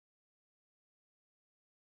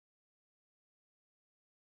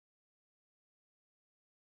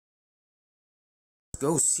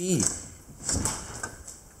go see.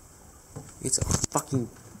 It's a fucking...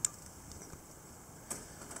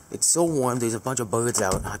 It's so warm, there's a bunch of birds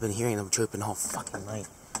out. I've been hearing them chirping all fucking night.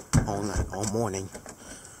 All night, all morning.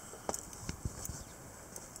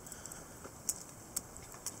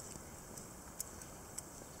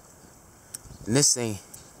 And this thing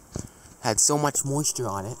had so much moisture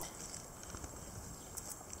on it.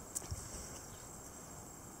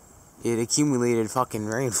 It accumulated fucking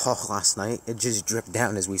rainfall last night. It just dripped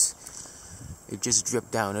down as we... It just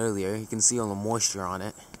dripped down earlier. You can see all the moisture on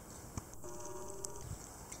it.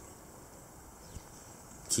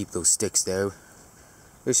 Keep those sticks though.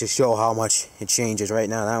 Just to show how much it changes. Right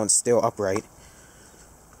now, that one's still upright.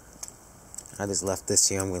 I just left this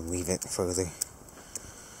here. I'm going to leave it further.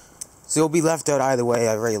 So it'll be left out either way.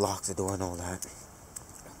 I already locked the door and all that.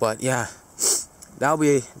 But yeah, that'll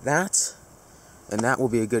be that. And that will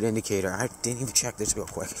be a good indicator. I didn't even check this real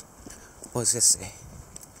quick. What does this say?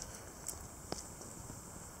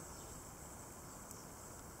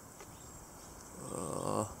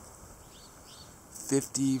 Uh,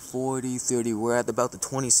 50, 40, 30. We're at about the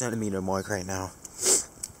 20 centimeter mark right now.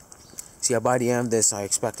 See, by the end of this, I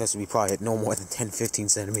expect us to be probably at no more than 10, 15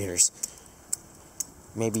 centimeters.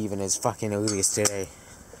 Maybe even as fucking early as today.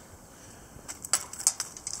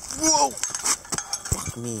 Whoa!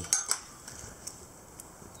 Fuck me.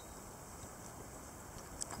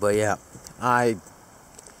 But yeah, I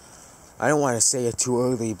don't want to say it too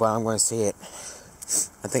early, but I'm going to say it.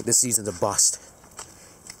 I think this season's a bust.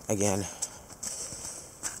 Again.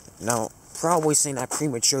 Now, probably saying that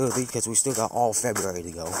prematurely because we still got all February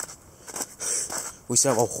to go. We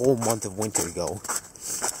still have a whole month of winter to go.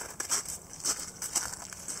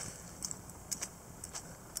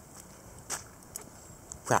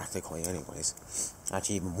 Practically, anyways.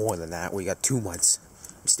 Actually, even more than that. We got 2 months.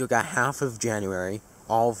 We still got half of January,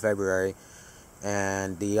 all of February,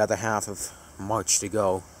 and the other half of March to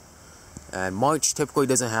go. And March typically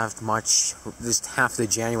doesn't have much. Just half of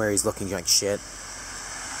January is looking like shit.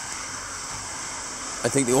 I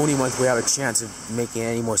think the only month we have a chance of making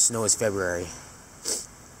any more snow is February.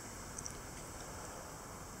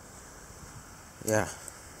 Yeah.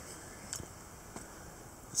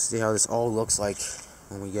 Let's see how this all looks like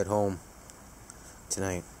when we get home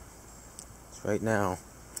tonight. So right now,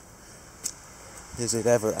 is it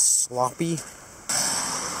ever a sloppy?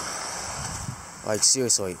 Like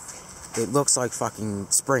seriously, it looks like fucking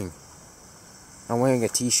spring. I'm wearing a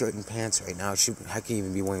t-shirt and pants right now. I could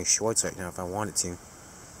even be wearing shorts right now if I wanted to.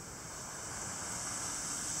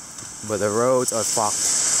 But the roads are fucked.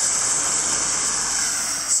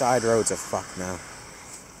 Side roads are fucked now.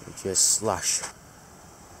 It's just slush.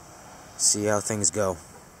 See how things go.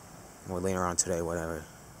 Or later on today, whatever.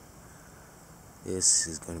 This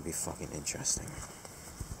is going to be fucking interesting.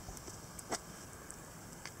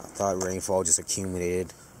 I thought rainfall just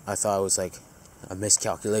accumulated. I thought it was like a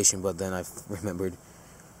miscalculation, but then I remembered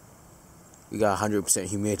we got 100%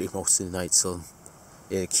 humidity most of the night, so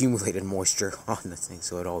it accumulated moisture on the thing,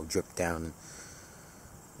 so it all dripped down.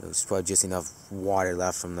 It was probably just enough water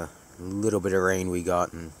left from the little bit of rain we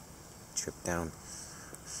got and dripped down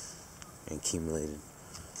and accumulated.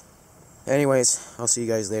 Anyways, I'll see you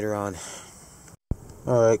guys later on.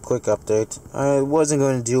 Alright, quick update. I wasn't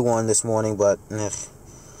going to do one this morning, but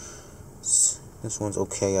this one's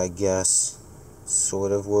okay, I guess.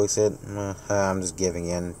 Sort of worth it. I'm just giving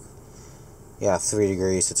in. Yeah, 3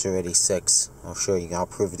 degrees, it's already 6. I'll show you, I'll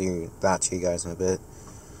prove that to you guys in a bit.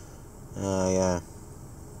 Yeah.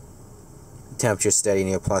 Temperature steady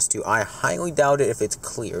near +2. I highly doubt it if it's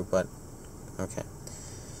clear, but okay.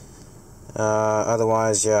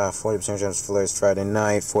 Otherwise, yeah, 40% chance of flurries Friday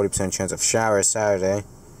night, 40% chance of showers Saturday.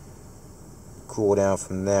 Cool down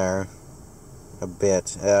from there a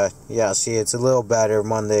bit. Yeah, see, it's a little better.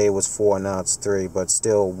 Monday was 4, now it's 3, but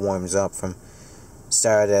still warms up from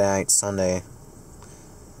Saturday night, Sunday.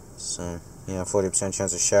 So, yeah, 40%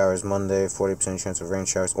 chance of showers Monday, 40% chance of rain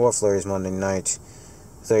showers or flurries Monday night,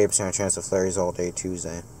 30% chance of flurries all day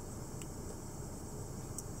Tuesday.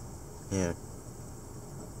 Yeah.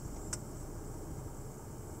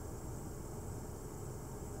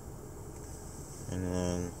 And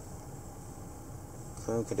then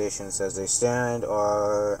current conditions as they stand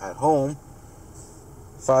are at home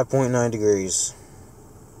 5.9 degrees.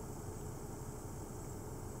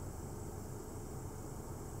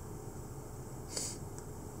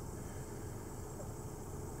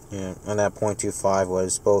 Yeah, and that 0.25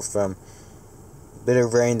 was both from a bit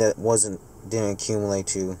of rain that didn't accumulate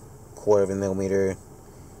to 1/4 of a millimeter,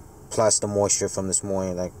 plus the moisture from this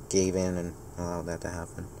morning that gave in and allowed that to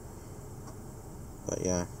happen. But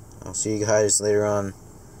yeah, I'll see you guys later on.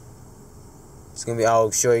 It's gonna be, I'll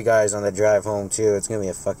show you guys on the drive home too. It's gonna be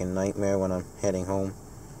a fucking nightmare when I'm heading home.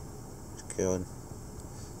 It's good.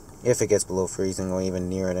 If it gets below freezing or even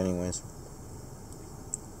near it anyways.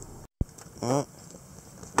 Oh.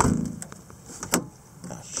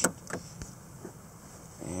 Oh shit.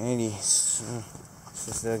 Alrighty, so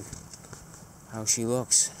this is how she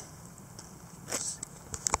looks.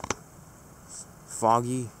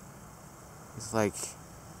 Foggy. It's like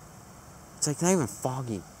not even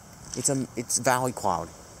foggy. It's valley cloud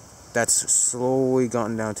that's slowly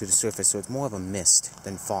gotten down to the surface, so it's more of a mist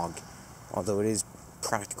than fog. Although it is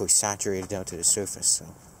practically saturated down to the surface, so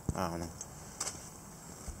I don't know.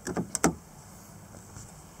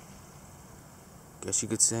 Guess you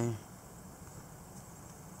could say.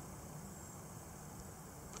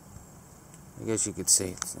 I guess you could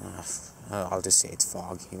say it's, I'll just say it's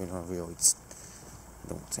fog, even though really I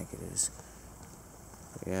don't think it is.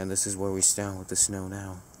 But yeah, this is where we stand with the snow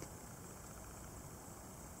now.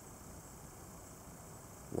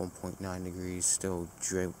 1.9 degrees, still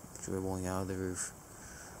dribbling out of the roof.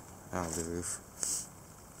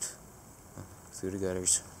 Through the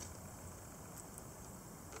gutters.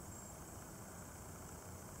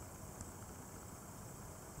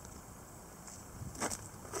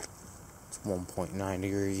 It's 1.9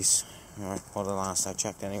 degrees. Alright, well, the last I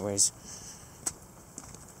checked anyways.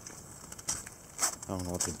 I don't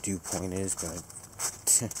know what the dew point is, but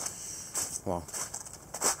well,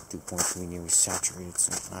 dew point's really nearly saturated,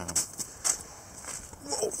 so I don't know.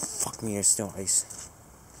 Whoa, fuck me, there's still ice.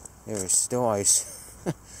 There is still ice.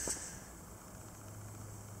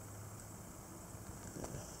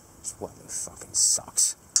 This weather fucking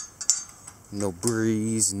sucks. No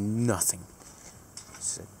breeze, nothing.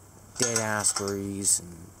 It's a dead ass breeze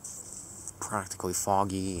and practically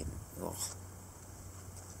foggy and ugh.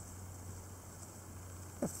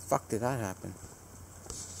 How the fuck did that happen?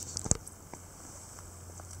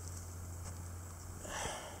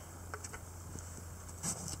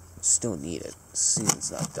 Still need it.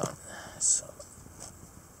 Season's not done. So,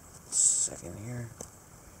 second here.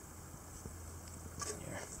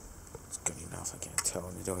 Here. It's good enough. I can't tell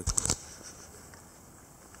in the dark.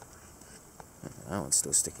 That one's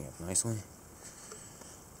still sticking up nicely.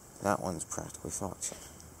 That one's practically fucked.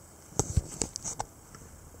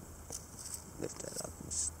 Lift that up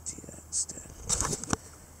and see that instead.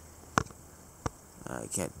 I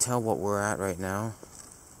can't tell what we're at right now.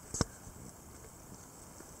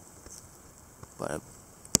 But I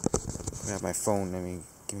grab my phone.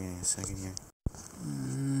 Give me a second here.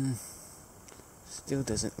 Still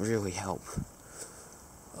doesn't really help.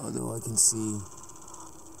 Although I can see.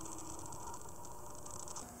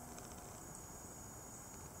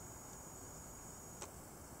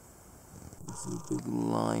 There's a big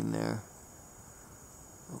line there.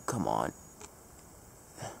 Oh, come on.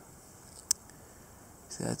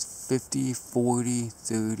 So that's 50, 40,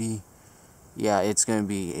 30. Yeah, it's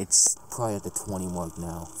probably at the 20 mark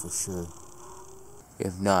now, for sure.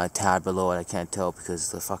 If not a tad below it, I can't tell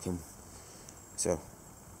because the fucking, so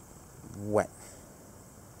wet.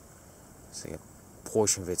 It's like a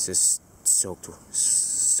portion of it's just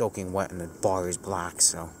soaking wet, and the bar is black,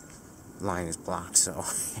 so line is black, so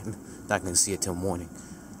I'm not gonna see it till morning.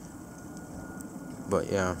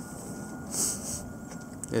 But yeah,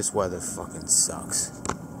 this weather fucking sucks.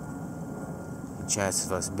 The chance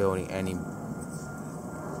of us building any.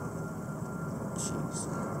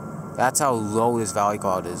 Jeez. That's how low this valley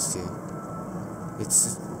cloud is too.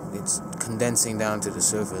 It's condensing down to the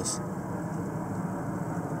surface.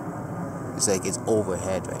 It's like it's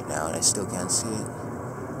overhead right now, and I still can't see it.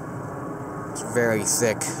 It's very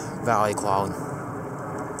thick valley cloud.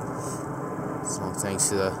 So thanks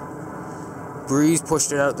to the breeze,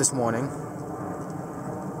 pushed it out this morning.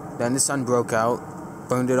 Then the sun broke out,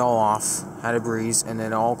 burned it all off, had a breeze, and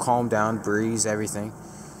then it all calmed down, breeze, everything.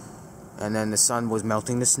 And then the sun was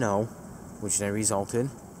melting the snow, which then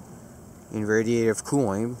resulted in radiative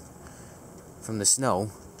cooling from the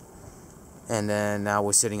snow. And then now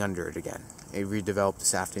we're sitting under it again. It redeveloped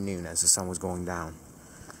this afternoon as the sun was going down.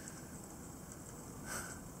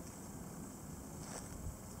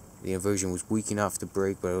 The inversion was weak enough to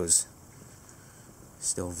break, but it was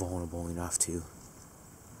still vulnerable enough to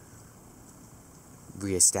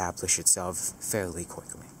reestablish itself fairly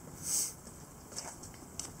quickly.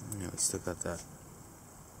 Yeah, we still got that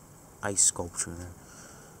ice sculpture there.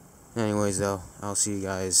 Anyways, though, I'll see you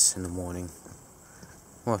guys in the morning.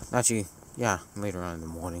 Well, actually, yeah, later on in the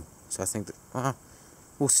morning. So I think that,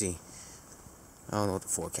 we'll see. I don't know what the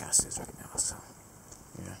forecast is right now, so,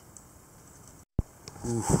 yeah.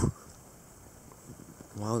 Oof.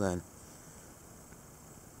 Well then.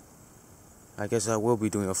 I guess I will be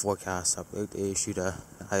doing a forecast update. They issued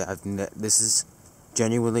this is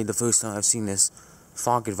genuinely the first time I've seen this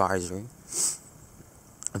fog advisory.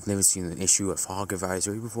 I've never seen an issue of fog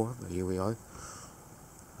advisory before, but here we are.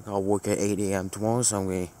 I'll work at 8 a.m. tomorrow, so I'm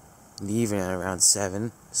going to leave at around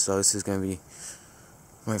 7. So this is going to be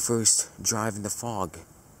my first drive in the fog.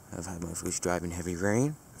 I've had my first drive in heavy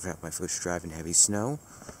rain. I've had my first drive in heavy snow.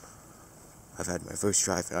 I've had my first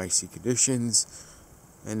drive in icy conditions.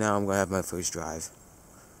 And now I'm going to have my first drive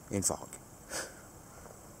in fog.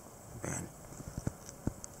 Man.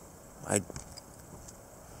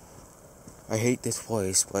 I hate this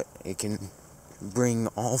place, but it can bring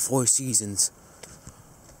all 4 seasons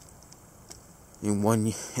in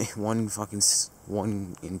one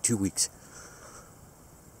in 2 weeks.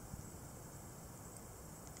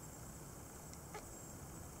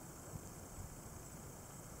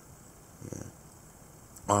 Yeah.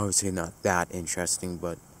 Obviously not that interesting,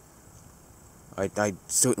 but I'd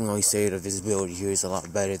certainly say the visibility here is a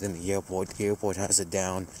lot better than the airport. The airport has it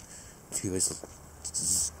down to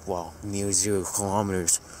near 0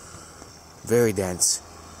 kilometers. Very dense.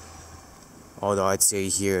 Although I'd say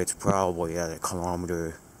here it's probably at a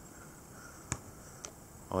kilometer.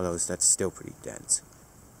 Although that's still pretty dense.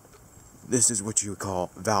 This is what you would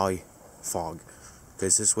call valley fog.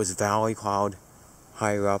 Because this was valley cloud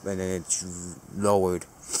higher up and then it's lowered.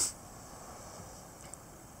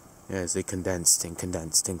 As they condensed and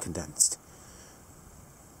condensed and condensed.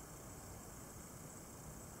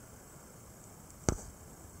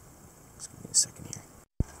 Just give me a second here.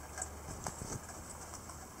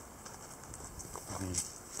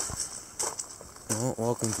 Well,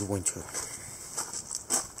 welcome to winter.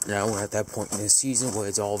 Now we're at that point in the season where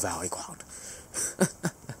it's all valley cloud.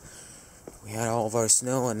 We had all of our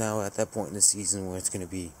snow, and now we're at that point in the season where it's going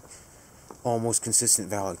to be almost consistent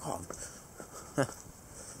valley cloud.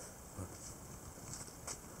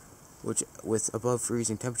 Which, with above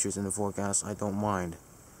freezing temperatures in the forecast, I don't mind.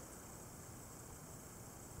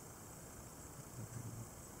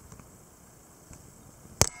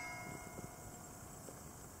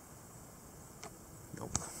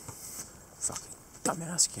 Nope. Fucking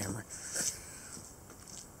dumbass camera.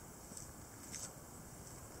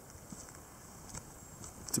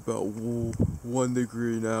 It's about 1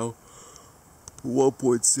 degree now.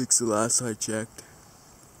 1.6 the last I checked.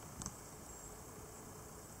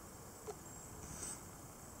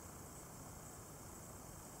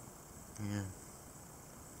 Yeah.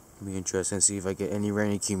 It'll be interesting to see if I get any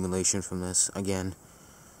rain accumulation from this again.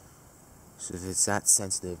 So if it's that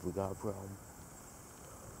sensitive, we got a problem.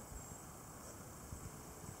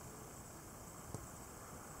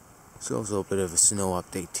 It's also a bit of a snow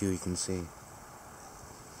update too, you can see.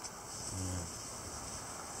 Yeah.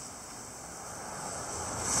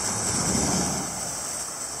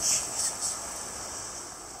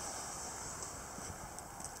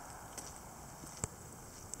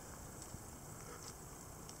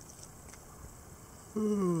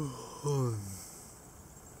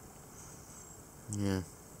 Yeah.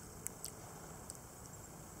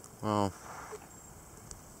 Well.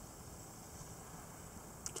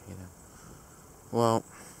 Okay then. Well.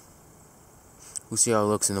 We'll see how it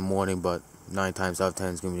looks in the morning, but 9 times out of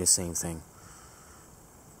 10 is gonna be the same thing.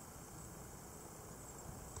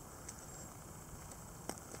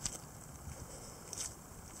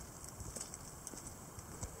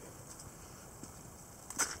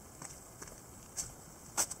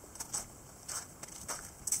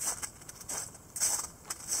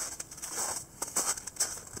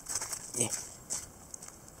 Yeah.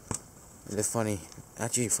 And it's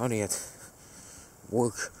funny at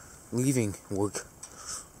work, leaving work.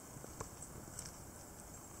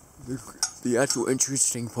 The actual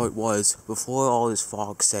interesting part was, before all this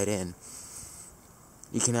fog set in,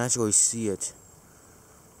 you can actually see it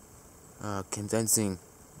condensing,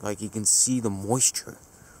 like you can see the moisture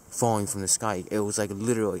falling from the sky. It was like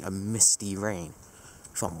literally a misty rain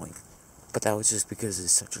falling. But that was just because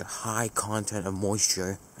there's such a high content of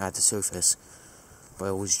moisture at the surface. But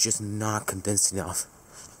it was just not condensed enough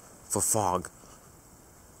for fog.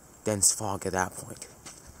 Dense fog at that point.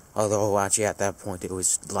 Although actually at that point it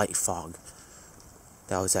was light fog.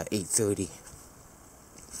 That was at 8:30.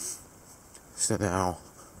 So now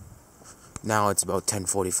it's about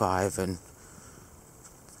 10:45 and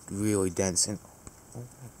really dense and oh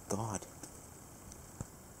my god.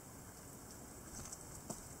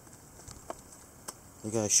 I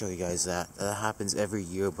gotta show you guys that. That happens every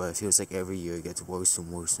year, but it feels like every year it gets worse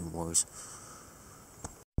and worse and worse.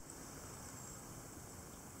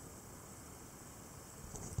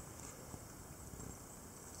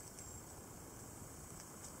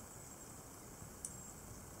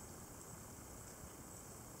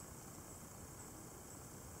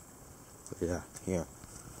 Yeah, here.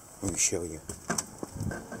 Let me show you.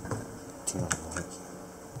 Turn on the light.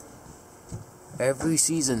 Every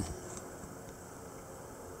season.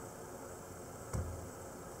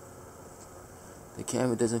 The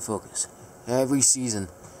camera doesn't focus. Every season.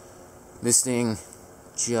 This thing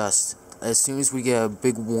just, as soon as we get a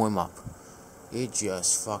big warm up, it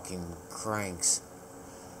just fucking cranks.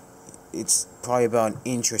 It's probably about an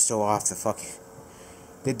inch or so off the fucking...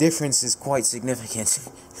 The difference is quite significant.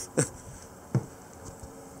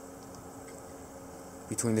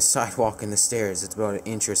 Between the sidewalk and the stairs, it's about an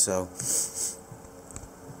inch or so.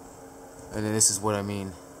 And then this is what I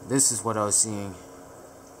mean. This is what I was seeing.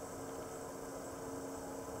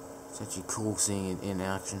 It's actually cool seeing it in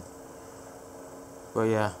action. But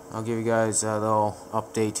yeah, I'll give you guys a little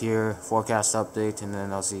update here, forecast update, and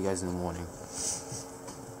then I'll see you guys in the morning.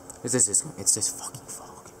 It's this fucking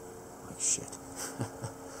fog. Like shit.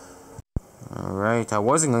 Alright, I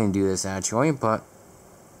wasn't going to do this actually, but,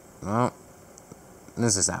 well,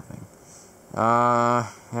 this is happening.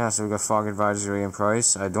 Yeah, so we got fog advisory in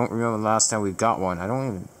price. I don't remember the last time we got one. I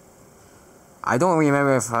don't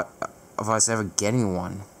remember if I was ever getting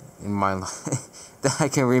one in my life that I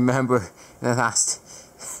can remember in the last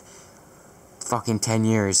fucking 10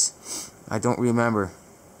 years. I don't remember.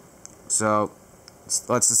 So,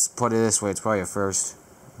 let's just put it this way. It's probably a first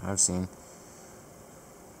I've seen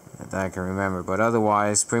that I can remember. But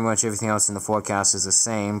otherwise, pretty much everything else in the forecast is the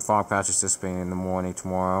same. Fog patches dissipating in the morning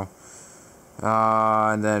tomorrow.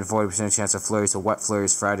 And then 40% chance of flurries, so wet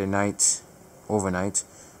flurries Friday night, overnight.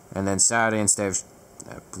 And then Saturday, instead of,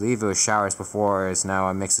 I believe it was showers before, is now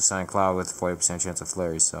a mix of sun and cloud with 40% chance of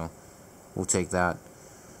flurries. So, we'll take that.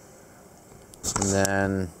 And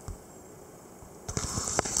then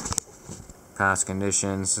past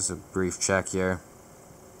conditions. Just a brief check here.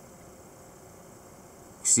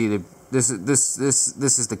 You see this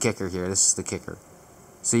is the kicker here. This is the kicker.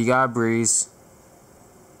 So you got a breeze.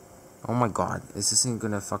 Oh my god, is this thing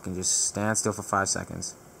gonna fucking just stand still for 5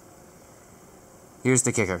 seconds? Here's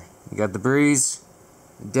the kicker. You got the breeze,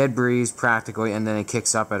 dead breeze practically, and then it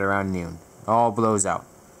kicks up at around noon. All blows out.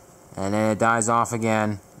 And then it dies off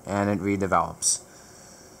again, and it redevelops.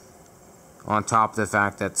 On top of the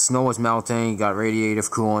fact that snow is melting, you got radiative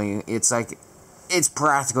cooling, it's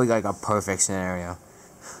practically like a perfect scenario.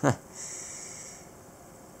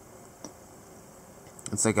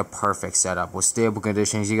 It's like a perfect setup. With stable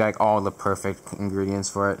conditions, you got like all the perfect ingredients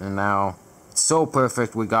for it, and now it's so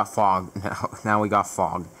perfect we got fog. Now we got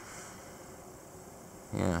fog.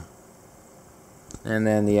 Yeah. And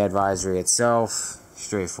then the advisory itself,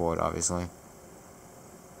 straightforward obviously.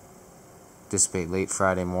 Dissipate late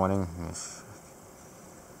Friday morning.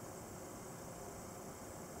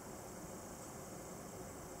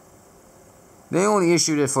 They only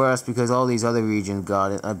issued it for us because all these other regions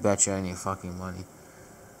got it. I bet you any fucking money.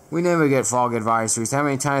 We never get fog advisories. How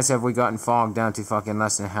many times have we gotten fog down to fucking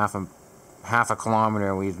less than half a kilometer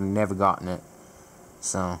and we've never gotten it?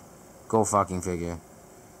 So, go fucking figure.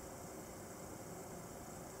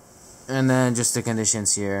 And then just the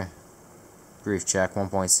conditions here. Brief check,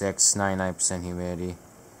 1.6, 99% humidity.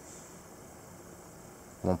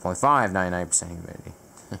 1.5, 99% humidity.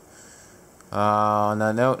 On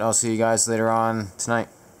that note, I'll see you guys later on tonight.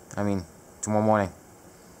 I mean, tomorrow morning.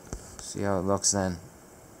 See how it looks then.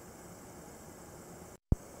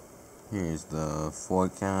 Here's the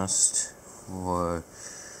forecast for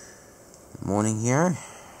the morning here.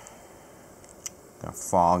 Got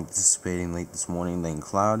fog dissipating late this morning, then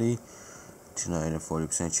cloudy. Tonight, a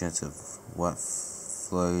 40% chance of wet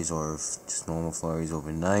flurries or just normal flurries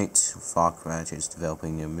overnight. Fog patches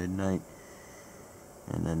developing near midnight.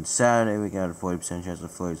 And then Saturday, we got a 40% chance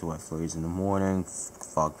of flurries or wet flurries in the morning.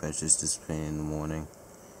 Fog patches dissipating in the morning.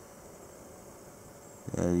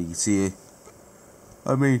 You can see,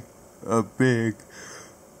 a big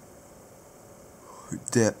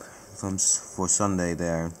dip for Sunday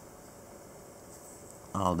there.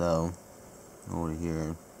 Although, over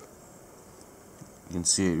here, you can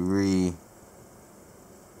see it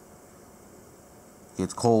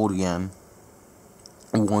gets cold again.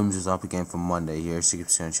 Warms us up again for Monday here.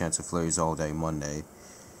 60% chance of flurries all day Monday.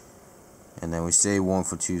 And then we stay warm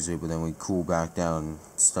for Tuesday, but then we cool back down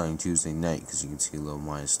starting Tuesday night, because you can see a little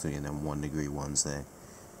 -3 and then 1 degree Wednesday.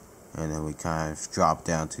 And then we kind of drop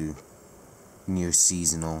down to near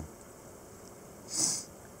seasonal.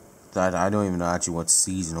 I don't even know actually what's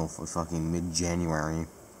seasonal for fucking mid-January.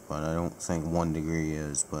 But I don't think 1 degree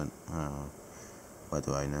is, but I don't know. What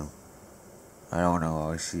do I know? I don't know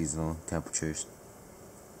our seasonal temperatures.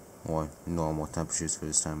 Or normal temperatures for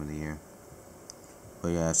this time of the year. But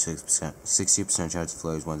yeah, 60% chance of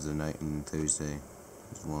flurries Wednesday night and Thursday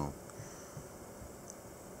as well.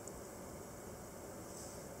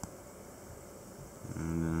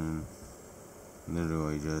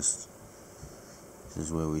 literally just, this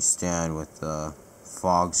is where we stand with the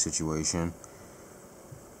fog situation.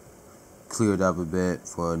 Cleared up a bit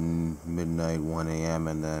for midnight, 1 a.m.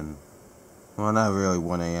 and then, well, not really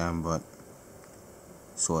 1 a.m., but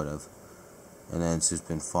sort of. And then it's just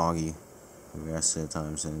been foggy the rest of the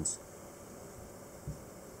time since.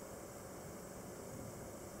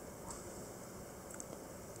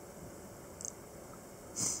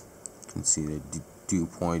 You can see the dew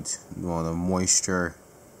point, well, the moisture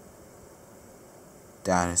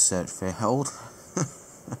data set failed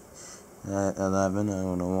at 11. I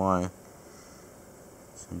don't know why.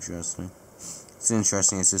 It's interesting. It's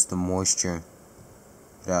interesting. It's just the moisture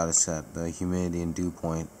data set, the humidity and dew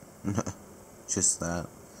point. Just that.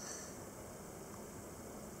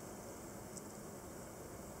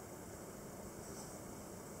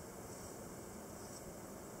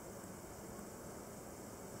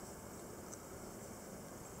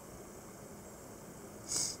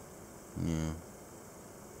 Yeah.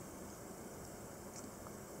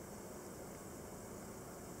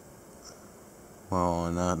 Well,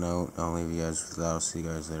 on that note, I'll leave you guys with that. I'll see you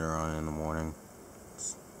guys later on in the morning.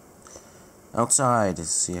 Outside to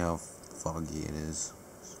see how foggy it is.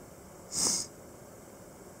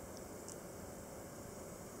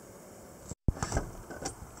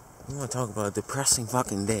 I want to talk about a depressing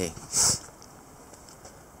fucking day.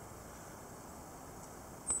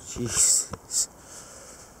 Jesus.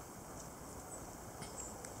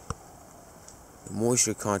 The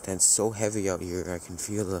moisture content's so heavy out here, I can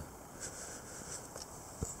feel the...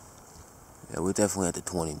 Yeah, we're definitely at the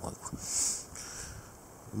 20 mark.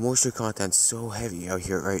 The moisture content's so heavy out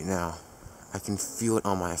here right now. I can feel it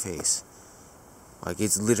on my face. Like,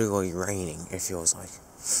 it's literally raining, it feels like.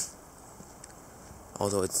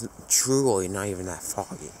 Although it's truly not even that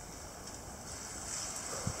foggy.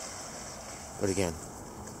 But again,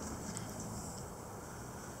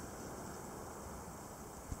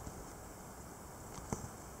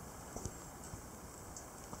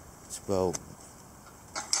 it's about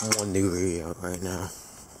 1 degree out right now.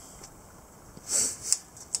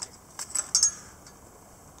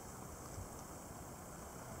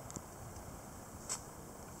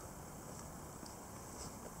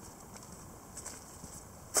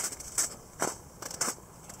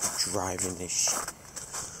 Driving this shit.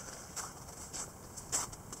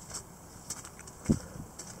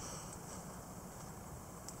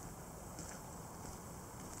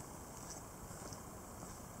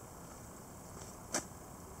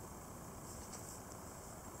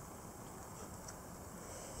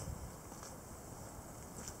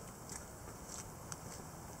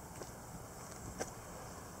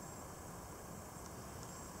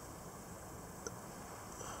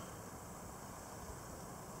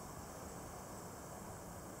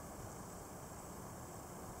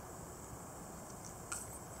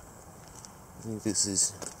 I think this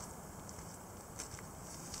is,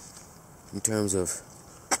 in terms of,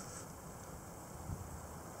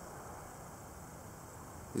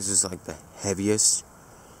 this is like the heaviest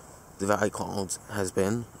the valley cloud has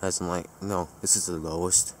been, as in like, no, this is the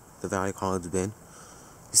lowest the valley cloud's been.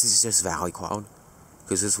 This is just valley cloud,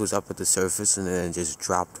 because this was up at the surface and then it just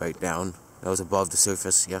dropped right down. That was above the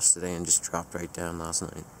surface yesterday and just dropped right down last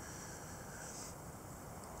night.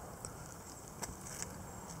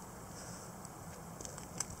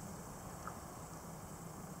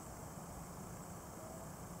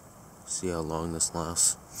 See how long this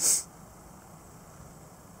lasts.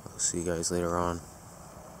 I'll see you guys later on.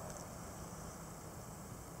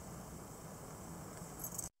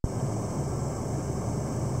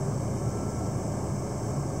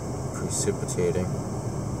 Precipitating.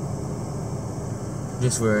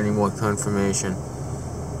 Just for any more confirmation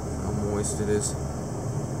how moist it is.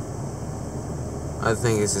 I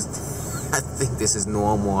think this is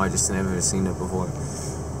normal. I just never seen it before.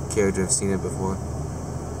 Cared to have seen it before.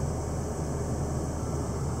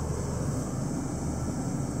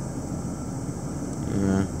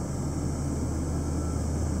 Yeah.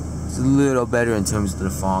 It's a little better in terms of the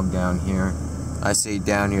fog down here. I say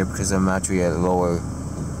down here because I'm actually at a lower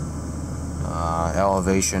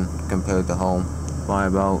elevation compared to home by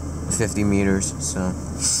about 50 meters, so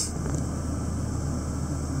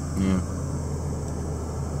yeah.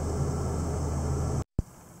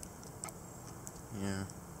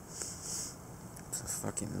 It's a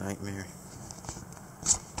fucking nightmare.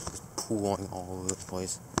 Just pooling all over the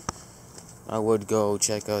place. I would go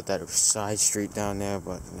check out that side street down there,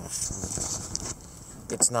 but no,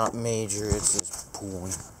 it's not major, it's just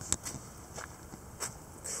pooling.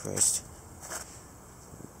 Christ.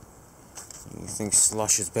 You think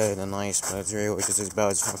slush is better than ice, but it's really just as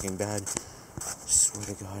bad as fucking bad. I swear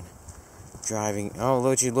to God. driving. Oh,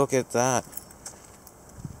 look at that.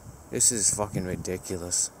 This is fucking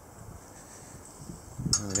ridiculous.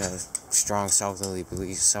 We got a strong southerly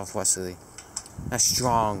breeze, southwesterly. Not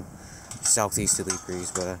strong southeasterly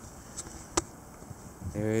breeze, but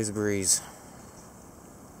there is a breeze.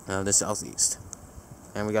 Now the southeast.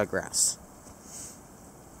 And we got grass.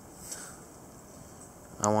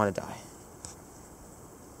 I want to die.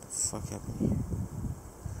 What the fuck happened here?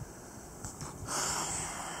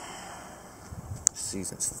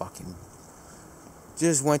 Season's fucking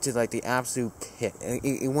just went to like the absolute pit.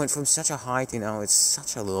 It went from such a high to now it's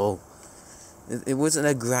such a low. It wasn't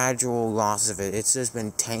a gradual loss of it. It's just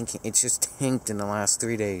been tanking. It's just tanked in the last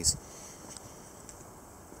 3 days.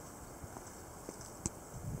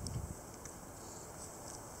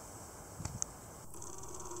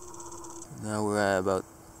 Now we're at about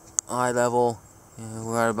eye level. Yeah,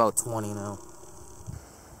 we're at about 20 now.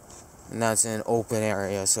 And that's in an open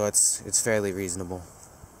area, so it's fairly reasonable.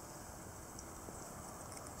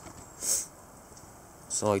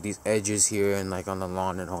 So like these edges here and like on the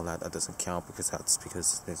lawn and all that doesn't count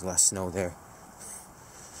because there's less snow there.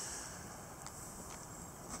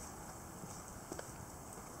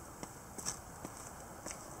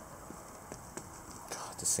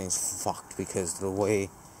 God, this thing's fucked because the way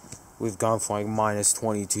we've gone from like minus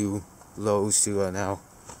 22 lows to now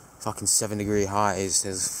fucking 7-degree highs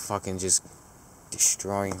is fucking just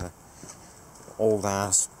destroying the old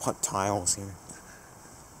ass putt tiles here.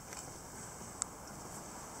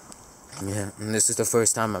 Yeah, and this is the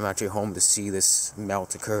first time I'm actually home to see this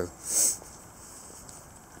melt occur.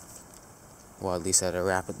 Well, at least at a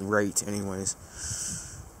rapid rate, anyways.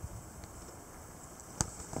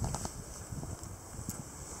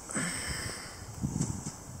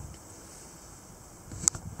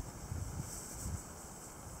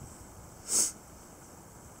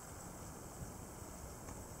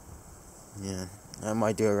 Yeah, I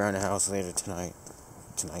might do it around the house later today.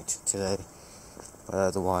 But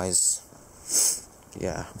otherwise,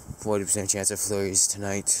 yeah, 40% chance of flurries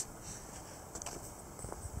tonight.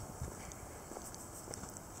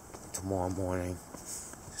 Tomorrow morning.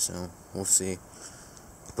 So, we'll see.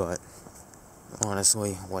 But,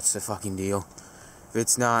 honestly, what's the fucking deal? If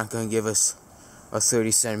it's not gonna give us a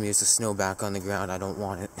 30 centimeters of snow back on the ground, I don't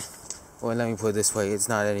want it. Or let me put it this way, it's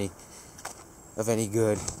not any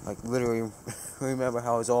good. Like, literally, remember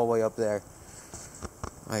how it's all the way up there.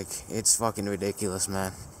 Like, it's fucking ridiculous,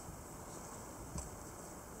 man.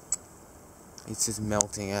 It's just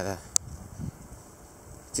melting at a...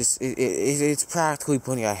 It's practically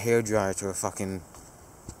putting a hairdryer to a fucking...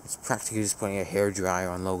 It's practically just putting a hairdryer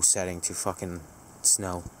on low setting to fucking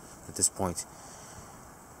snow at this point.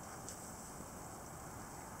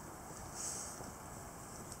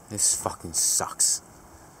 This fucking sucks.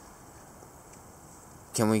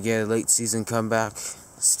 Can we get a late season comeback?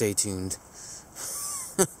 Stay tuned.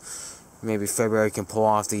 Maybe February can pull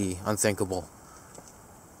off the unthinkable.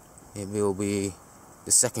 Maybe it will be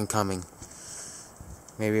the second coming.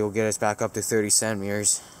 Maybe it will get us back up to 30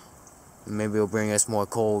 centimeters. Maybe it will bring us more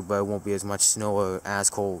cold, but it won't be as much snow or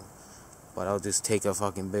as cold. But I'll just take a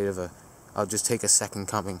fucking bit of a... I'll just take a second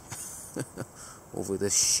coming over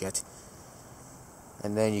this shit.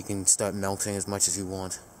 And then you can start melting as much as you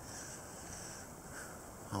want.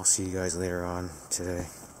 I'll see you guys later on today.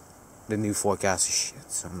 The new forecast is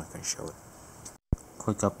shit, so I'm not going to show it.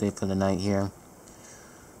 Quick update for the night here.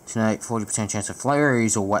 Tonight, 40% chance of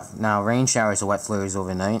flurries or wet. Now, rain showers or wet flurries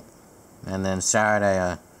overnight. And then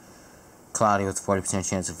Saturday, cloudy with 40%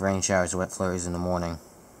 chance of rain showers or wet flurries in the morning.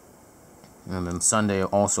 And then Sunday,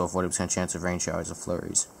 also a 40% chance of rain showers or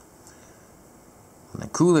flurries. On the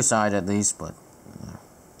cooler side, at least, but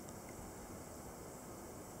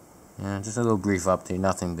yeah, just a little brief update.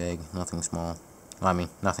 Nothing big, nothing small. I mean,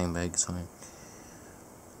 nothing big, sorry.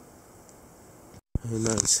 A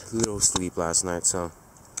nice little sleep last night, so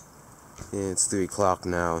yeah, it's 3 o'clock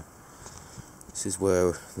now. This is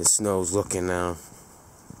where the snow's looking now.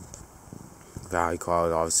 Valley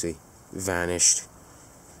cloud obviously vanished.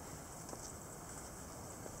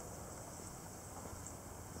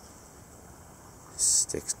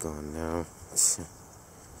 Stick's gone now.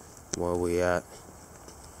 Where are we at?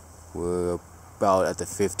 We're about at the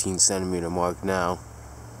 15 centimeter mark now.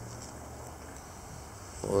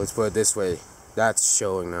 Well, let's put it this way. That's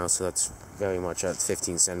showing now, so that's very much at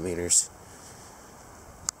 15 centimeters.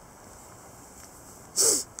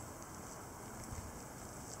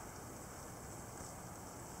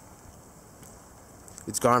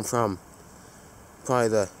 It's gone from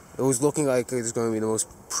probably it was looking like it was going to be the most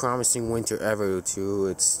promising winter ever to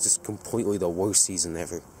it's just completely the worst season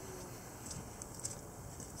ever.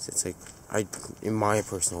 So it's like in my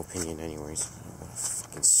personal opinion, anyways. What a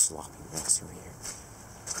fucking sloppy mess over here.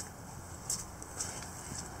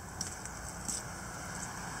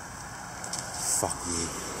 Fuck me.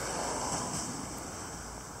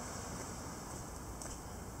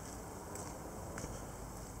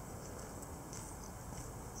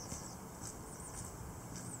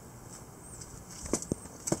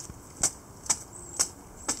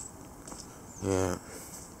 Yeah,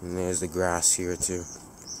 and there's the grass here too.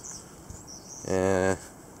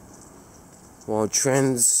 Well,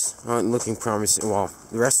 trends aren't looking promising. Well,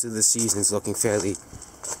 the rest of the season's looking fairly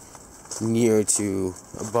near to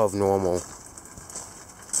above normal.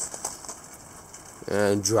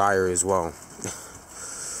 And drier as well.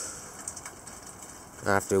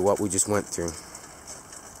 After what we just went through.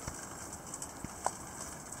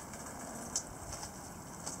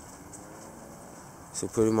 So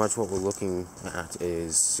pretty much what we're looking at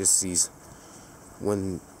is just these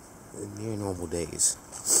when near normal days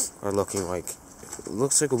are looking like, it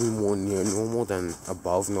looks like it'll be more near normal than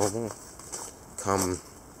above normal come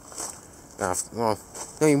after, well,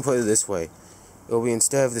 don't even put it this way. It'll be,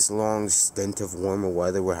 instead of this long stint of warmer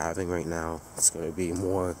weather we're having right now, it's going to be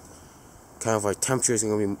more, kind of like temperatures are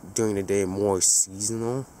going to be during the day more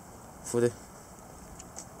seasonal for the,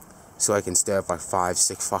 so like instead of like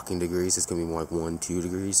 5-6 fucking degrees, it's going to be more like 1-2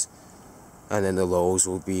 degrees, and then the lows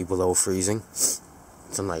will be below freezing.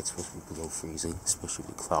 Tonight's supposed to be below freezing, especially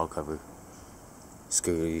with the cloud cover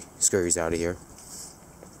scurries out of here.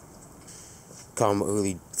 Come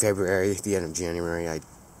early February, the end of January, I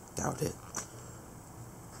doubt it.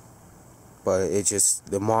 But it just,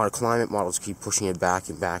 the climate models keep pushing it back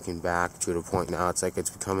and back and back to the point now it's like it's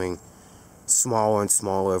becoming smaller and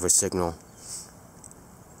smaller of a signal.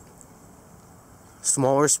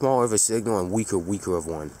 Smaller of a signal and weaker of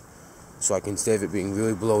one. So like instead of it being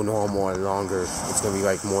really below normal and longer, it's going to be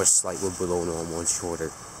like more slightly below normal and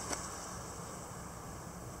shorter.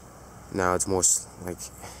 Now it's more like,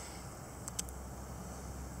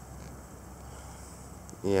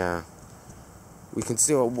 yeah. We can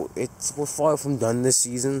still, we're far from done this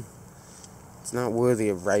season. It's not worthy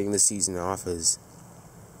of writing the season off as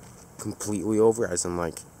completely over, as in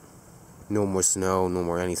like, no more snow, no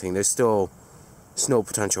more anything. There's still snow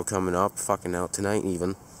potential coming up, fucking out tonight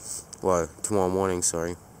even. Well, tomorrow morning,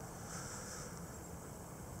 sorry.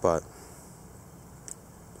 But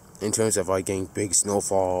in terms of like getting big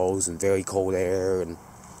snowfalls and very cold air, and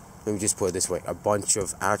let me just put it this way, a bunch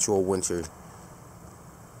of actual winter,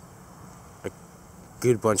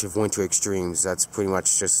 good bunch of winter extremes, that's pretty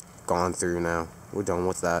much just gone through now. We're done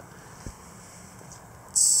with that.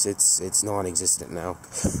 It's non-existent now.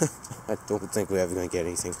 I don't think we're ever going to get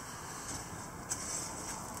anything.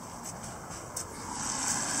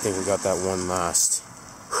 I think we got that one last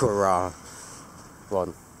hurrah.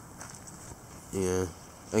 Well, yeah.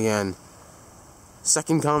 Again,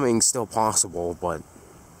 second coming still possible, but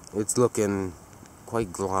it's looking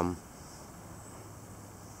quite glum.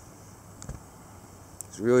 I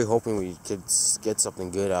was really hoping we could get something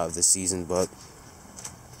good out of this season, but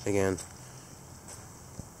again,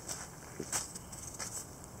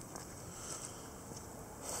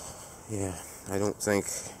 yeah, I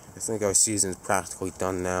think our season's practically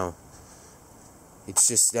done now. It's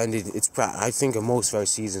just ended. I think most of our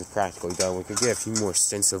season's practically done. We could get a few more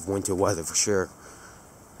stints of winter weather for sure.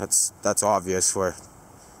 That's obvious for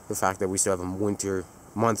the fact that we still have a month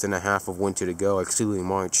and a half of winter to go, excluding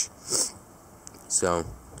March. So,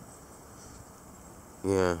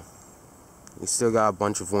 yeah, we still got a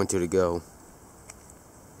bunch of winter to go,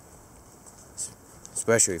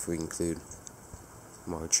 especially if we include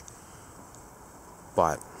March.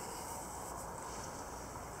 But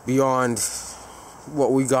beyond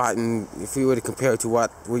what we got if we were to compare it to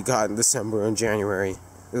what we got in December and January,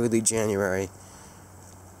 early January,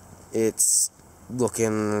 it's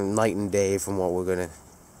looking night and day from what we're gonna,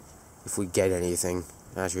 if we get anything,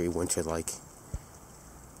 actually winter-like.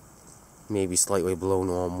 Maybe slightly below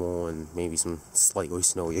normal and maybe some slightly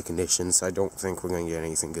snowier conditions. I don't think we're going to get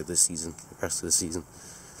anything good this season, the rest of the season.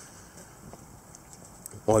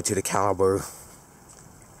 Or to the caliber,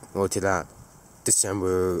 or to that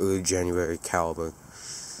December, early January caliber.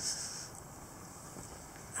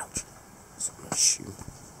 Ouch. It's on my shoe.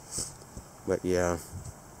 But yeah.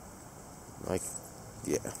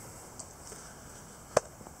 Yeah.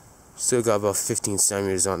 Still got about 15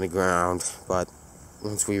 centimeters on the ground, but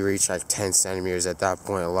once we reach like 10 centimeters, at that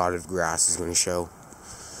point, a lot of grass is going to show.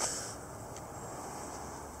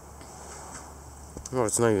 Oh,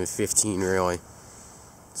 it's not even 15 really.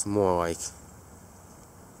 It's more like, it's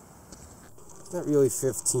not really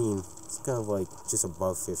 15. It's kind of like just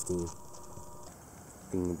above 15.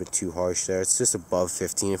 being a bit too harsh there. It's just above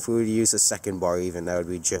 15. If we were to use the second bar even, that would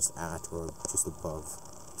be just at or just above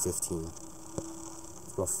 15.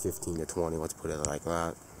 It's about 15 to 20, let's put it like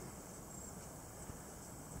that.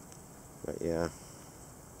 But yeah,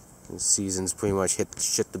 the season's pretty much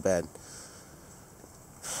shit the bed.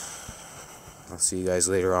 I'll see you guys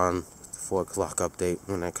later on with the 4 o'clock update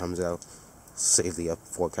when that comes out. Save the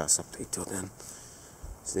forecast update till then.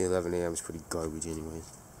 So the 11 a.m. is pretty garbage anyways.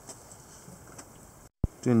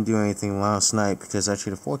 Didn't do anything last night because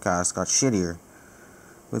actually the forecast got shittier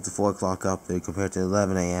with the 4 o'clock update compared to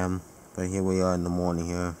 11 a.m. But here we are in the morning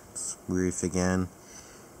here. It's brief again.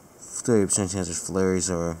 30% chance of flurries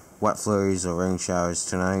or wet flurries or rain showers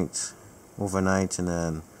tonight, overnight, and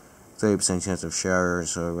then 30% chance of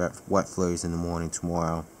showers or wet flurries in the morning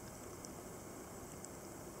tomorrow.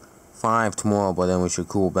 5 tomorrow, but then we should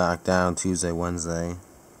cool back down Tuesday, Wednesday.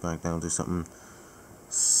 Back down to something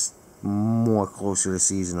more closer to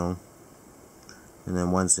seasonal. And then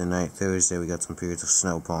Wednesday night, Thursday, we got some periods of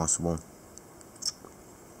snow possible.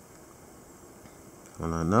 On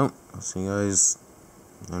that note, I'll see you guys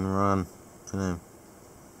later on today.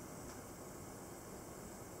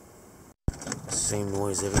 Same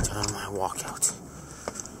noise every time I walk out.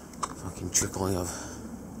 Fucking trickling of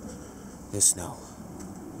the snow.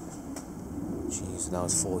 Jeez, that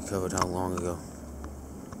was fully covered how long ago?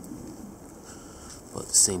 But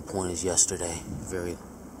the same point as yesterday. Very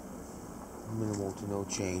minimal to no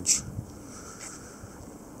change.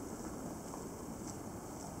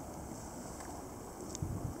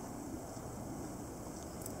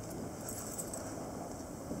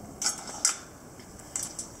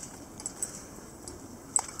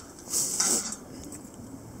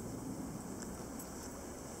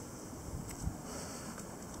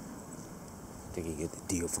 I think you get the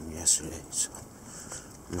deal from yesterday, so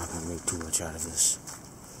I'm not going to make too much out of this.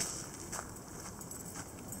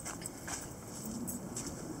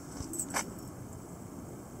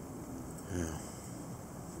 Yeah.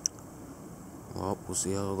 Well, we'll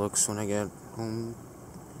see how it looks when I get home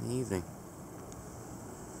in the evening.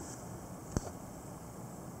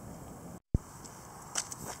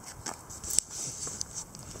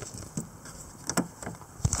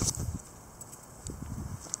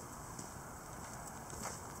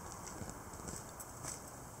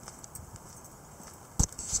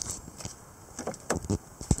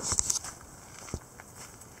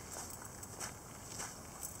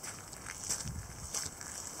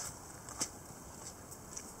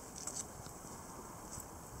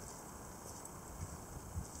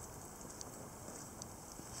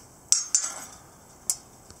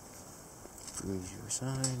 Use your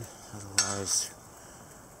side, otherwise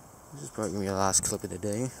this is probably gonna be the last clip of the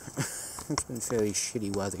day. It's been fairly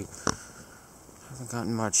shitty weather. I haven't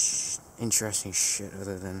gotten much interesting shit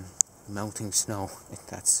other than melting snow, if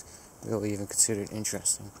that's really even considered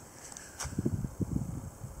interesting.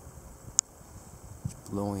 It's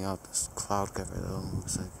blowing out this cloud cover though,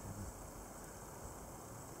 looks like.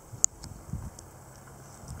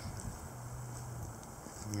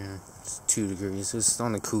 Yeah, it's 2 degrees. It's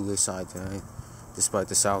on the cooler side today, despite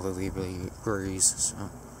the southerly breeze. So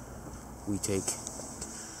we take.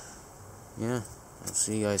 Yeah, I'll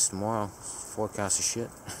see you guys tomorrow. Forecast is shit.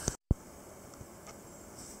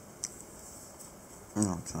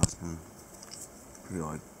 No, trust me. Feel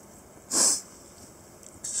like.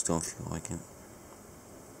 Just don't feel like it.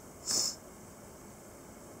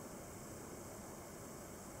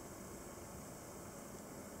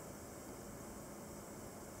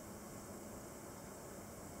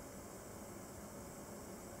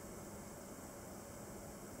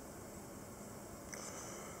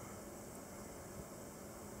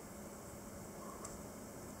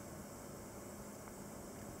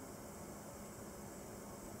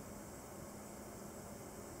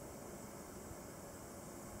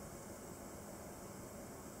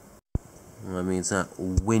 Well, I mean, it's not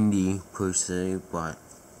windy per se, but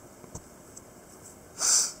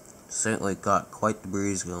certainly got quite the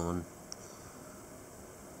breeze going.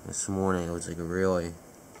 This morning it was like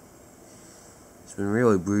it's been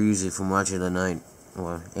really breezy for much of the night,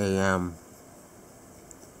 or AM.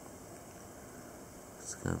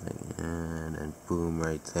 It's kind of like, and then boom,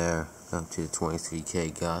 right there, up to the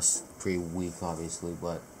 23k gusts. Pretty weak, obviously,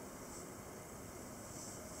 but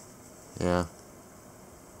yeah.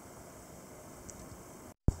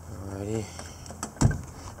 Alrighty.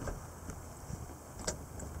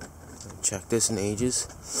 Haven't checked this in ages.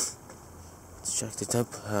 Let's check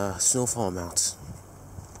the snowfall amounts.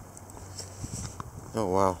 Oh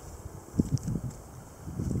wow.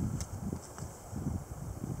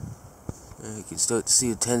 You can start to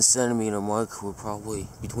see the 10 centimeter mark. We're probably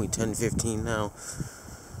between 10 and 15 now.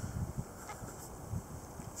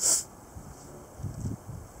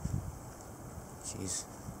 Jeez.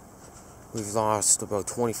 We've lost about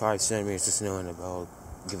 25 centimeters of snow in about,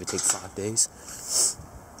 give or take, 5 days.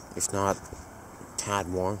 If not, a tad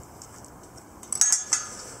more.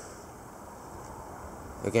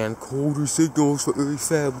 Again, colder signals for early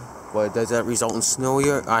Feb. But does that result in snow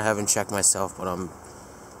here? I haven't checked myself, but I'm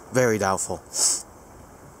very doubtful.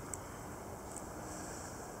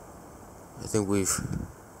 I think we've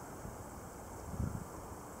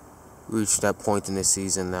reached that point in the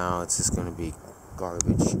season now. It's just going to be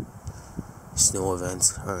garbage. Snow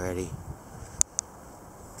events already.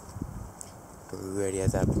 We're already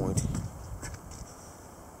at that point.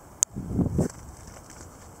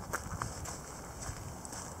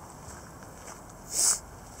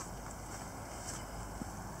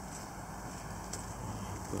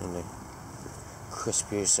 On the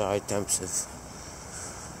crispier side, temps have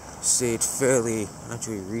stayed fairly,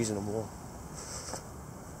 actually reasonable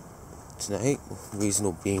tonight.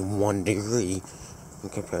 Reasonable being 1 degree in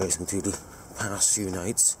comparison to the past few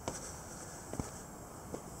nights.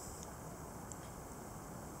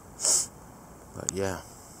 But yeah.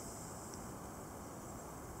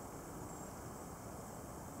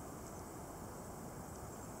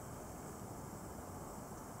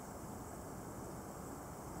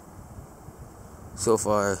 So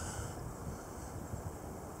far,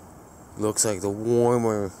 looks like the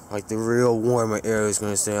warmer, like the real warmer air is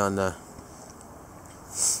going to stay on the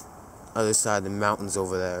other side of the mountains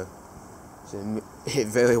over there. So it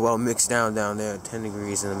very well mixed down there at 10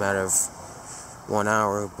 degrees in a matter of 1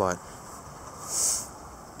 hour, but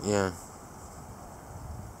yeah.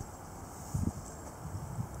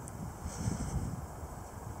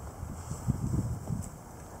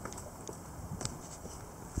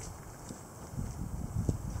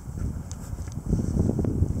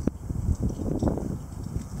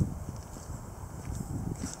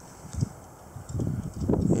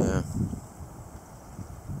 Yeah.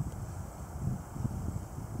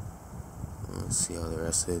 Let's see how the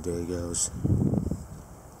rest of the day goes.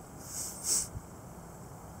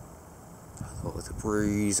 With the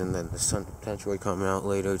breeze, and then the sun potentially coming out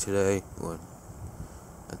later today, or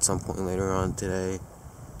at some point later on today.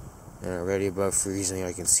 And already above freezing,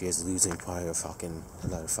 I can see us losing probably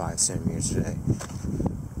another 5 centimeters today.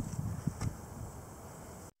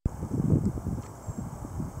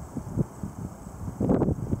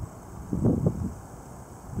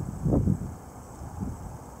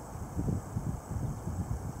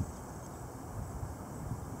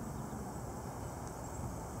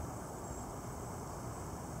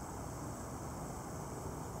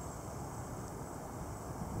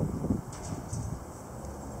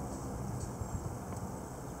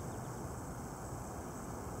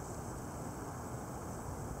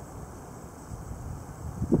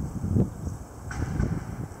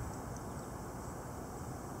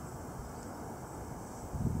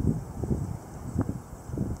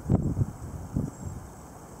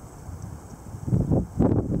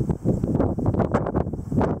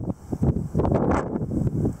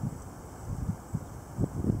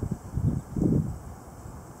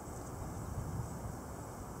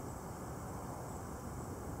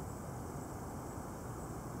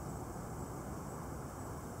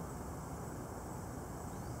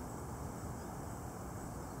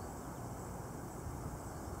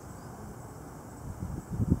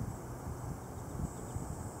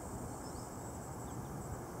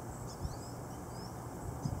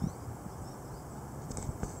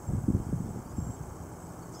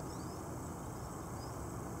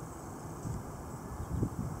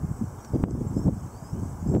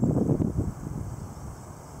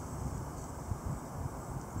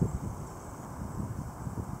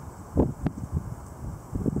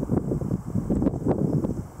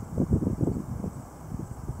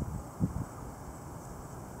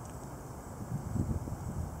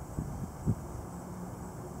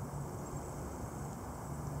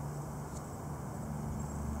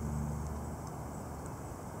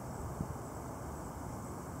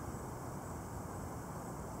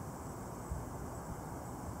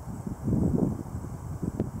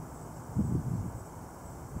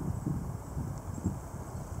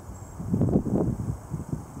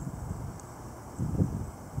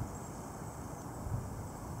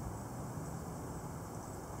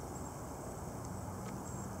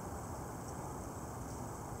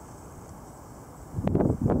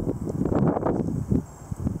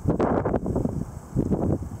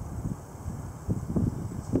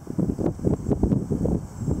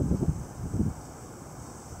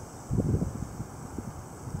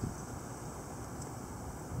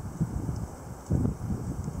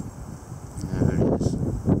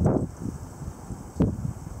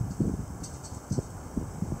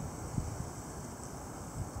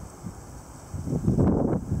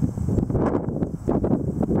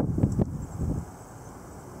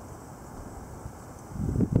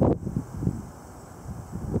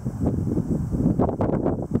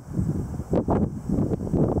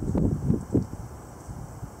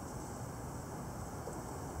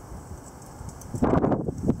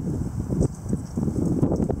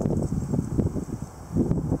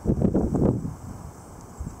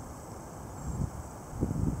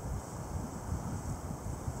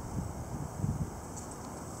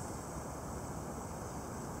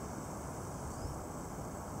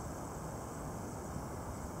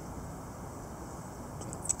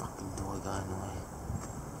 got in the way.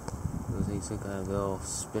 Those things think they'll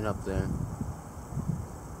spin up there.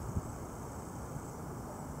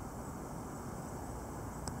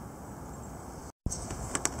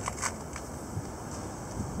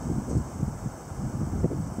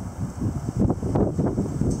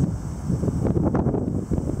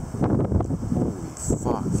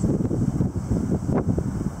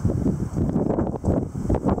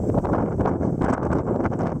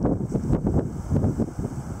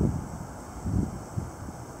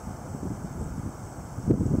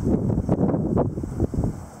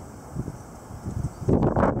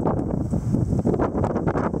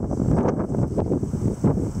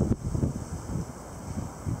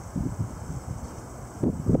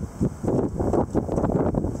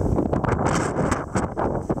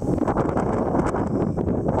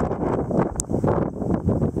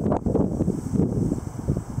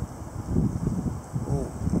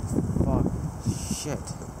 Shit.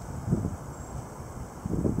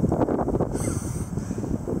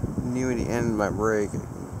 Near the end of my brake.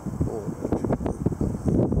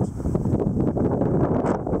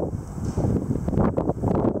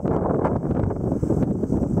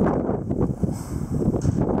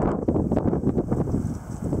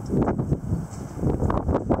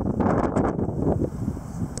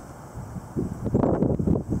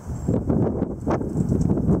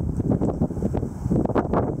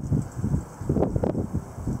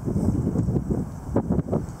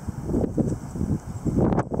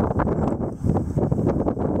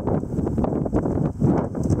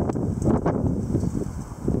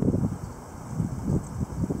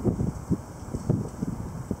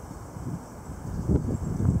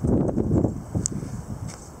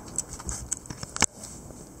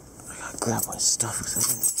 Grab my stuff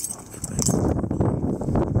because I'll get back.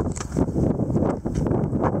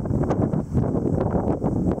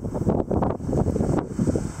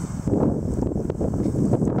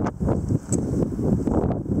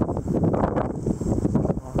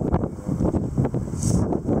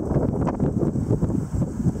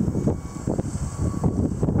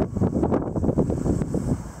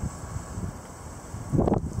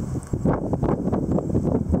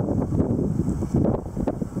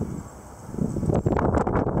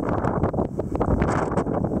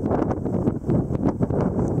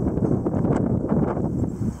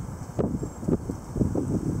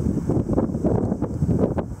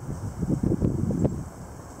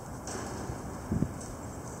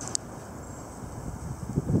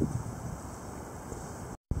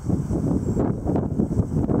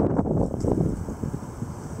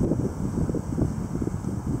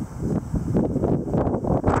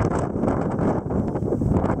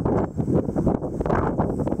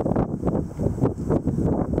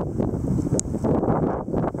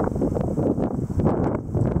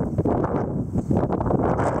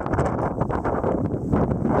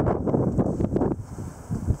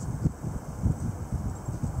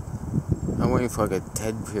 I'm waiting for like a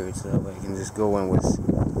dead period so that way I can just go in with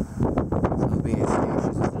no being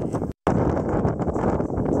anxious.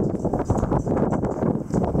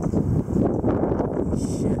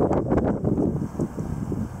 Shit.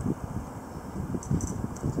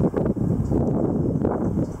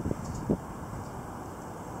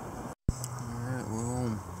 Alright, we're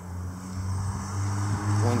home.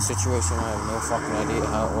 One situation I have no fucking idea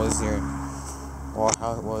how it was there or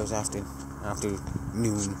how it was after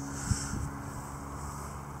noon.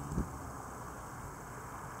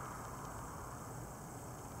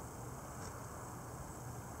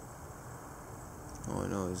 All I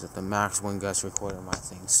know is that the max wind gust recorded on my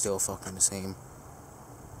thing still fucking the same.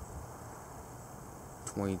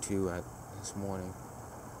 22 at this morning.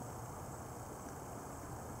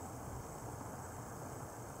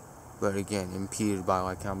 But again, impeded by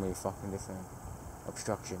like how many fucking different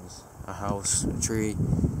obstructions. A house, a tree,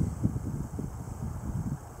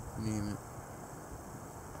 name it.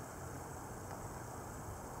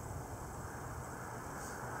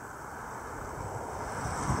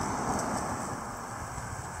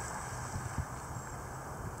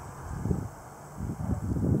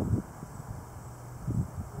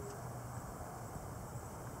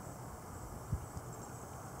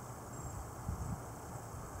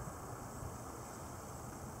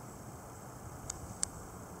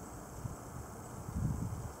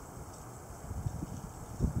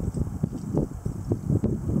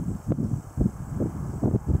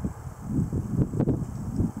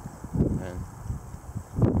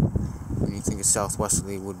 You think a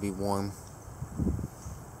southwesterly would be warm,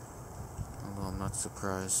 although I'm not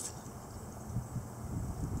surprised.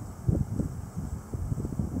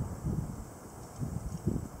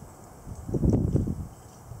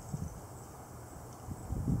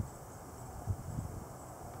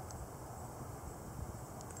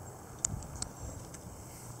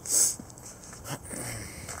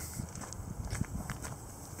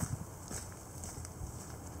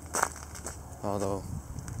 Although,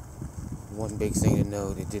 one big thing to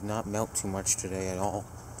note, it did not melt too much today at all,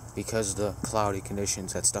 because of the cloudy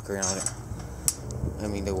conditions that stuck around it. I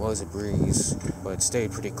mean, there was a breeze, but it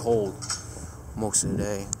stayed pretty cold most of the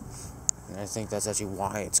day. And I think that's actually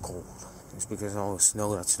why it's cold. It's because of all the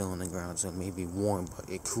snow that's still on the ground, so it may be warm, but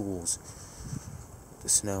it cools the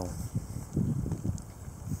snow.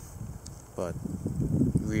 But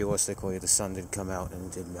realistically, the sun did come out and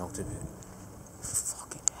it did melt a bit.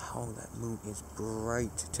 Fucking hell, that moon is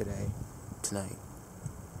bright tonight.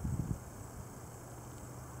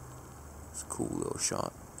 It's a cool little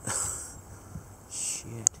shot.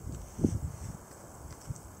 Shit.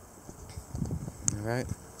 Alright,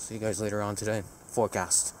 see you guys later on today.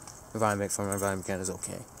 Forecast. Environment from Environment Canada is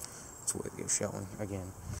okay. It's worthy of showing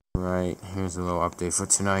again. Alright, here's a little update for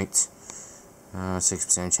tonight.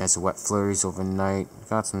 6% chance of wet flurries overnight.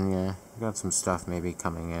 Got some stuff maybe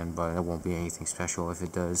coming in, but it won't be anything special if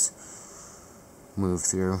it does move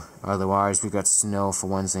through. Otherwise, we got snow for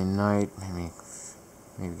Wednesday night.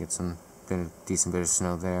 Maybe get some decent bit of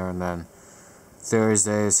snow there, and then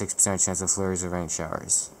Thursday, 6% chance of flurries or rain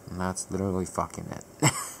showers. And that's literally fucking it.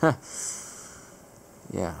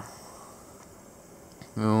 Yeah.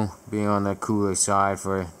 We'll be on the cooler side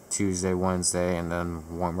for Tuesday, Wednesday, and then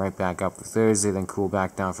warm right back up for Thursday, then cool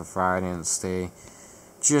back down for Friday, and stay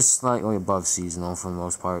just slightly above seasonal for the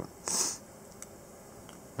most part.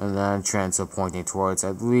 And then trends are pointing towards,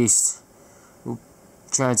 at least,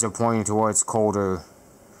 trends are pointing towards colder,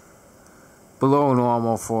 below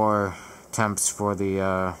normal for temps for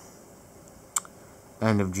the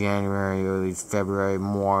end of January, early February,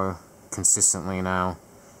 more consistently now.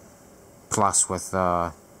 Plus with,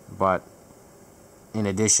 but in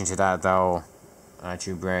addition to that, though, at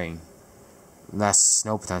your brain, less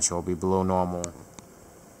snow potential will be below normal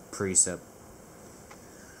precip.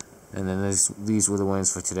 And then these were the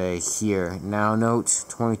winds for today here. Now note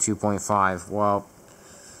 22.5. Well,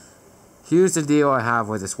 here's the deal I have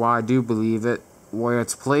with this. Why I do believe it. Where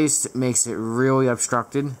it's placed makes it really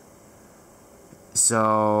obstructed.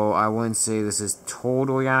 So I wouldn't say this is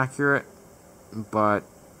totally accurate, but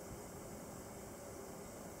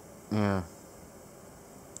yeah.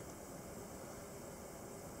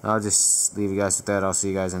 I'll just leave you guys with that. I'll see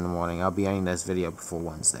you guys in the morning. I'll be ending this video before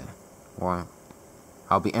Wednesday. Or,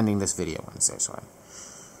 I'll be ending this video Wednesday, sorry.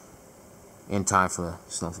 In time for the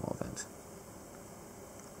snowfall event.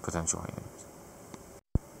 Potential items.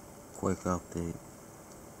 Quick update.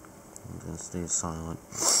 I'm gonna stay silent.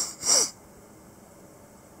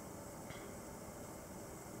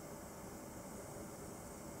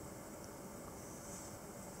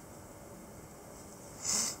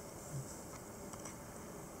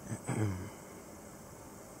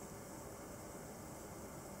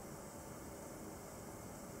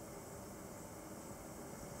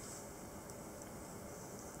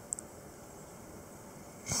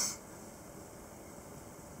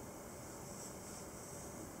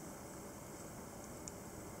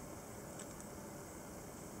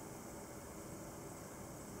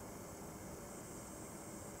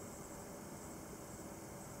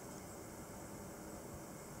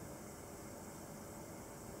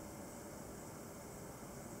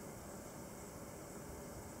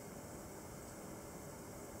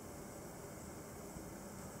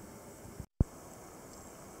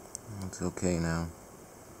 It's okay now.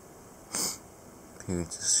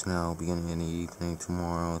 Periods of snow beginning in the evening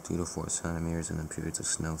tomorrow, 2 to 4 centimeters, and then periods of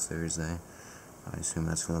snow Thursday. I assume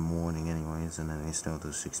that's for the morning anyways, and then they still do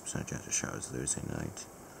 6% chance of showers Thursday night.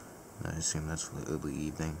 And I assume that's for the early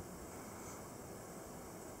evening.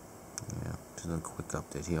 Yeah, just a quick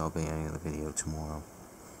update here. I'll be ending the video tomorrow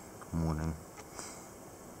morning.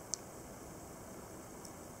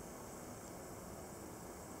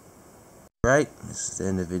 Right, this is the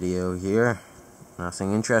end of the video here.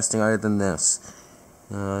 Nothing interesting other than this.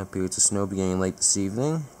 Periods of snow beginning late this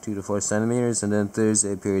evening, 2 to 4 centimeters, and then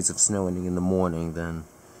Thursday periods of snow ending in the morning. Then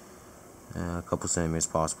a couple centimeters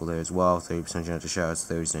possible there as well. 30% chance of showers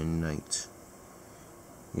Thursday night.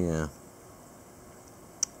 Yeah.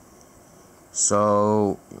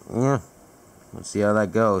 So yeah, let's see how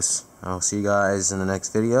that goes. I'll see you guys in the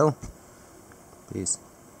next video. Peace.